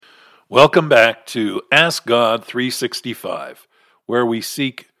Welcome back to Ask God 365, where we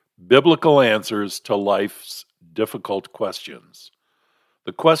seek biblical answers to life's difficult questions.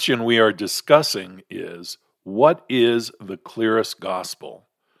 The question we are discussing is, what is the clearest gospel?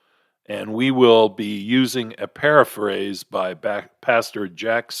 And we will be using a paraphrase by Pastor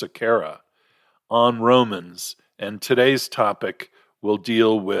Jack Sakara on Romans, and today's topic will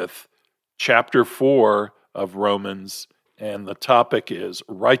deal with chapter 4 of Romans, and the topic is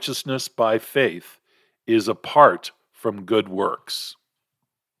righteousness by faith is apart from good works.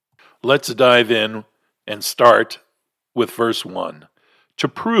 Let's dive in and start with verse 1. To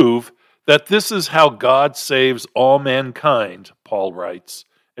prove that this is how God saves all mankind, Paul writes,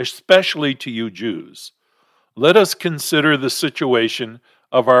 especially to you Jews, let us consider the situation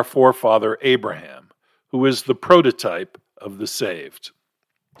of our forefather Abraham, who is the prototype of the saved.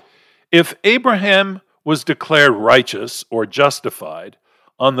 If Abraham was declared righteous or justified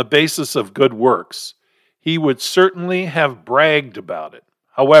on the basis of good works, he would certainly have bragged about it.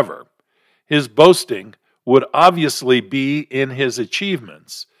 However, his boasting would obviously be in his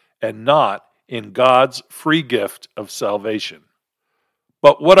achievements and not in God's free gift of salvation.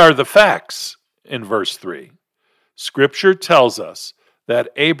 But what are the facts in verse 3? Scripture tells us that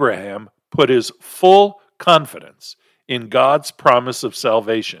Abraham put his full confidence in God's promise of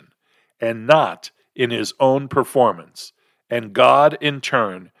salvation and not in his own performance, and God in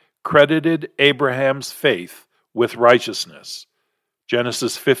turn credited Abraham's faith with righteousness.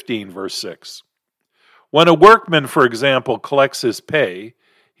 Genesis 15, verse 6. When a workman, for example, collects his pay,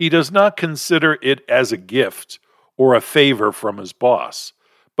 he does not consider it as a gift or a favor from his boss,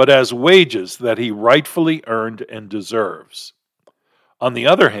 but as wages that he rightfully earned and deserves. On the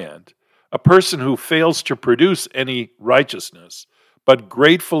other hand, a person who fails to produce any righteousness but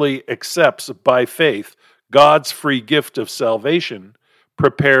gratefully accepts by faith God's free gift of salvation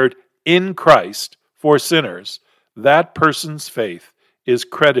prepared in Christ for sinners, that person's faith is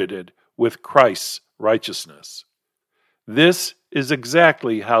credited with Christ's righteousness. This is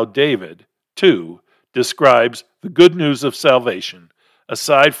exactly how David, too, describes the good news of salvation,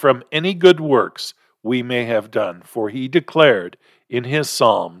 aside from any good works we may have done, for he declared in his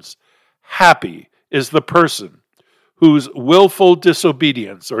Psalms, "Happy is the person whose willful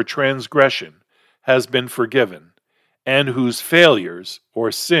disobedience or transgression has been forgiven, and whose failures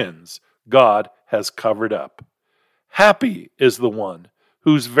or sins God has covered up. Happy is the one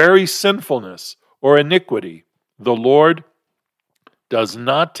whose very sinfulness or iniquity the Lord does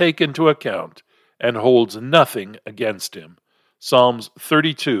not take into account and holds nothing against him." Psalms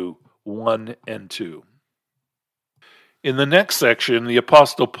 32, 1 and 2. In the next section, the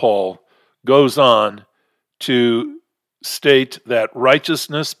Apostle Paul goes on to state that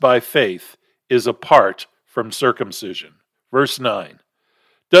righteousness by faith is apart from circumcision. Verse 9.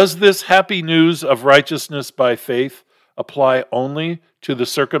 Does this happy news of righteousness by faith apply only to the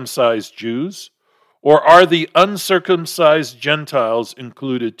circumcised Jews? Or are the uncircumcised Gentiles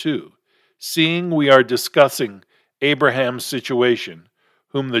included too, seeing we are discussing Abraham's situation,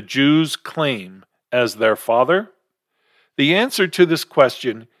 whom the Jews claim as their father? The answer to this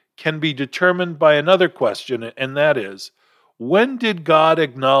question can be determined by another question, and that is, when did God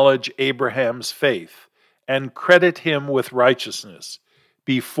acknowledge Abraham's faith and credit him with righteousness,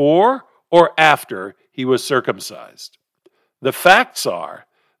 before or after he was circumcised? The facts are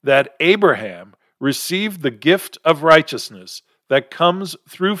that Abraham received the gift of righteousness that comes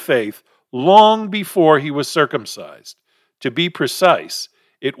through faith long before he was circumcised. To be precise,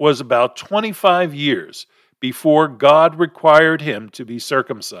 it was about 25 years before God required him to be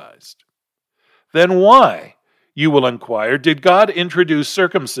circumcised. Then why, you will inquire, did God introduce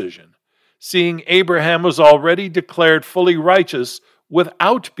circumcision, seeing Abraham was already declared fully righteous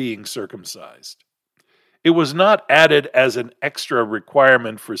without being circumcised? It was not added as an extra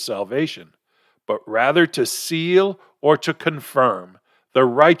requirement for salvation, but rather to seal or to confirm the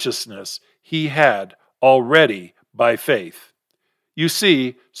righteousness he had already by faith. You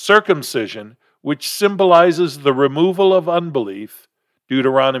see, circumcision, which symbolizes the removal of unbelief,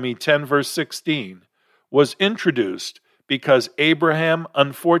 Deuteronomy 10 verse 16, was introduced because Abraham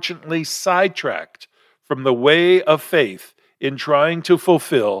unfortunately sidetracked from the way of faith in trying to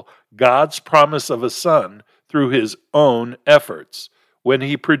fulfill God's promise of a son through his own efforts when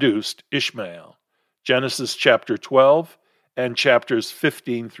he produced Ishmael. Genesis chapter 12 and chapters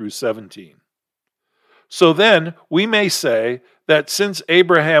 15 through 17. So then, we may say that since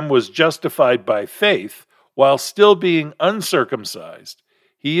Abraham was justified by faith while still being uncircumcised,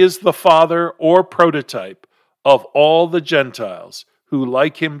 he is the father or prototype of all the Gentiles who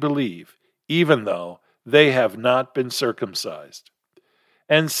like him believe, even though they have not been circumcised.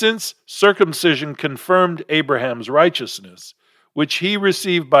 And since circumcision confirmed Abraham's righteousness, which he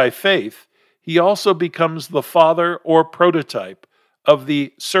received by faith, he also becomes the father or prototype of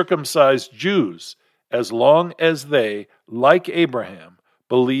the circumcised Jews, as long as they, like Abraham,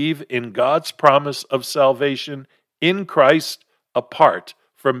 believe in God's promise of salvation in Christ apart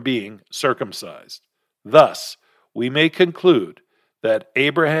from being circumcised. Thus, we may conclude that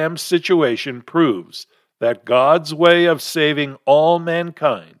Abraham's situation proves that God's way of saving all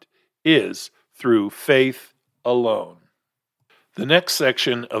mankind is through faith alone. The next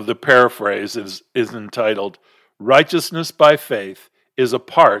section of the paraphrase is entitled, Righteousness by Faith is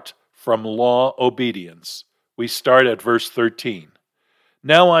Apart from Law Obedience. We start at verse 13.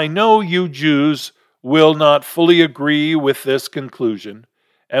 Now I know you Jews will not fully agree with this conclusion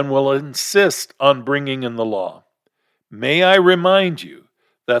and will insist on bringing in the law. May I remind you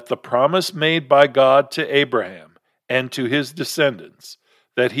that the promise made by God to Abraham and to his descendants,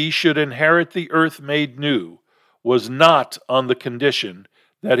 that he should inherit the earth made new, was not on the condition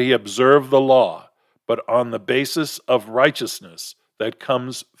that he observe the law, but on the basis of righteousness that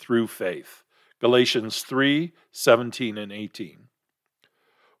comes through faith. Galatians 3:17 and 18.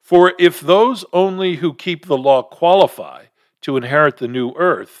 For if those only who keep the law qualify to inherit the new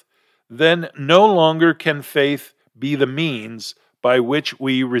earth, then no longer can faith be the means by which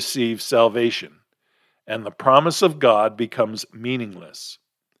we receive salvation, and the promise of God becomes meaningless.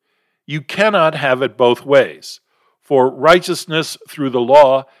 You cannot have it both ways, for righteousness through the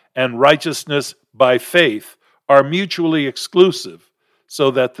law and righteousness by faith are mutually exclusive, so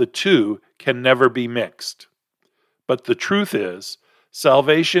that the two can never be mixed. But the truth is,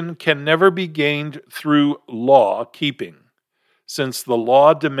 salvation can never be gained through law keeping, since the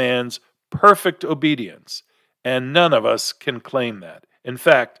law demands perfect obedience, and none of us can claim that. In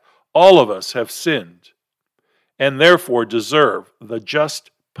fact, all of us have sinned, and therefore deserve the just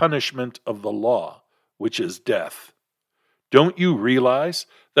punishment of the law, which is death. Don't you realize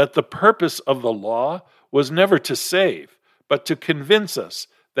that the purpose of the law was never to save, but to convince us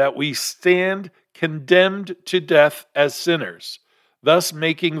that we stand condemned to death as sinners, thus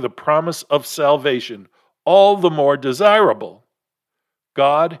making the promise of salvation all the more desirable?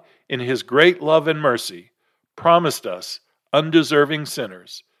 God, in his great love and mercy, promised us, undeserving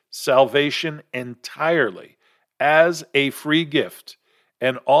sinners, salvation entirely as a free gift,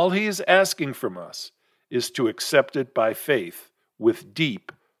 and all he is asking from us is to accept it by faith with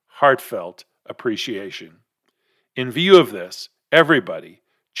deep, heartfelt appreciation. In view of this, everybody,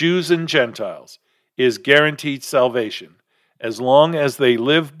 Jews and Gentiles, is guaranteed salvation as long as they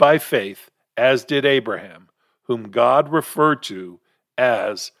live by faith, as did Abraham, whom God referred to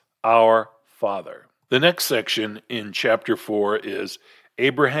as our Father. The next section in chapter 4 is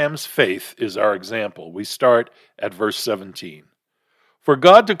Abraham's faith is our example. We start at verse 17. For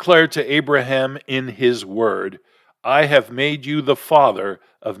God declared to Abraham in his word, I have made you the father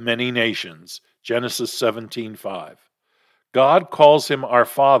of many nations. Genesis 17:5. God calls him our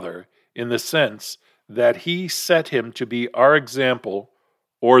Father in the sense that he set him to be our example,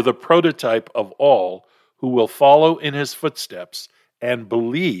 or the prototype of all who will follow in his footsteps and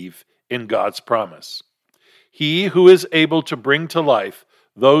believe in God's promise. He who is able to bring to life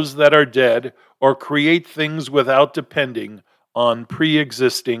those that are dead or create things without depending on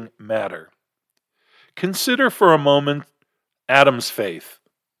pre-existing matter. Consider for a moment Abraham's faith.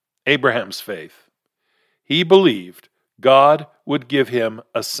 He believed God would give him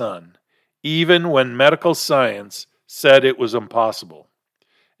a son, even when medical science said it was impossible.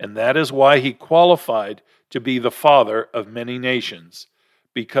 And that is why he qualified to be the father of many nations,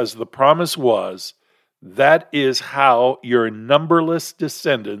 because the promise was, that is how your numberless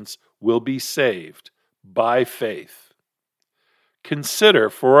descendants will be saved, by faith. Consider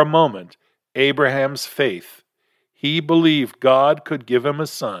for a moment Abraham's faith. He believed God could give him a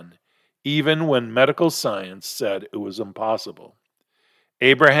son, even when medical science said it was impossible.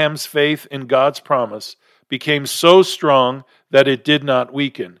 Abraham's faith in God's promise became so strong that it did not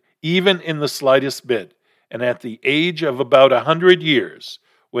weaken, even in the slightest bit, and at the age of about 100 years,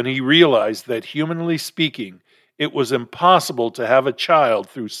 when he realized that, humanly speaking, it was impossible to have a child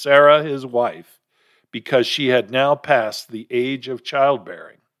through Sarah, his wife, because she had now passed the age of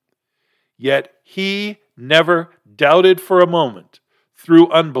childbearing. Yet he never doubted for a moment,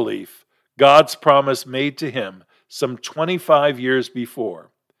 through unbelief, God's promise made to him some 25 years before.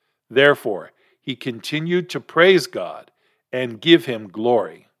 Therefore, he continued to praise God and give him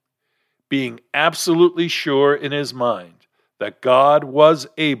glory, being absolutely sure in his mind that God was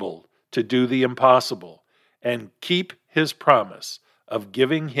able to do the impossible and keep his promise of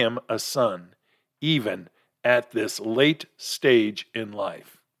giving him a son, even at this late stage in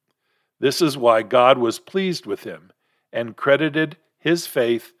life. This is why God was pleased with him and credited his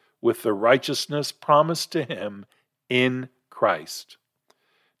faith with the righteousness promised to him in Christ.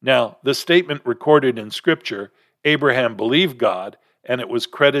 Now, the statement recorded in Scripture, Abraham believed God, and it was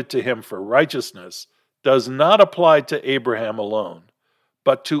credited to him for righteousness, does not apply to Abraham alone,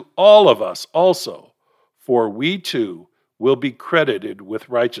 but to all of us also, for we too will be credited with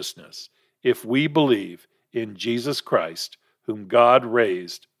righteousness if we believe in Jesus Christ, whom God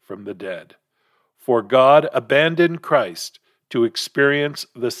raised from the dead. For God abandoned Christ to experience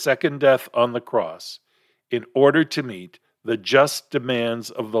the second death on the cross in order to meet the just demands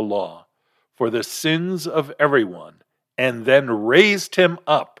of the law for the sins of everyone, and then raised him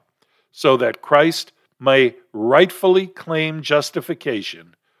up so that Christ may rightfully claim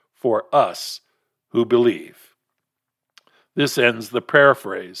justification for us who believe. This ends the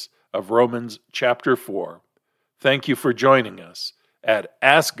paraphrase of Romans chapter 4. Thank you for joining us at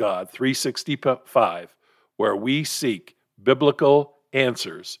Ask God 365, where we seek biblical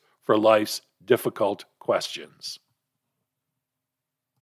answers for life's difficult questions.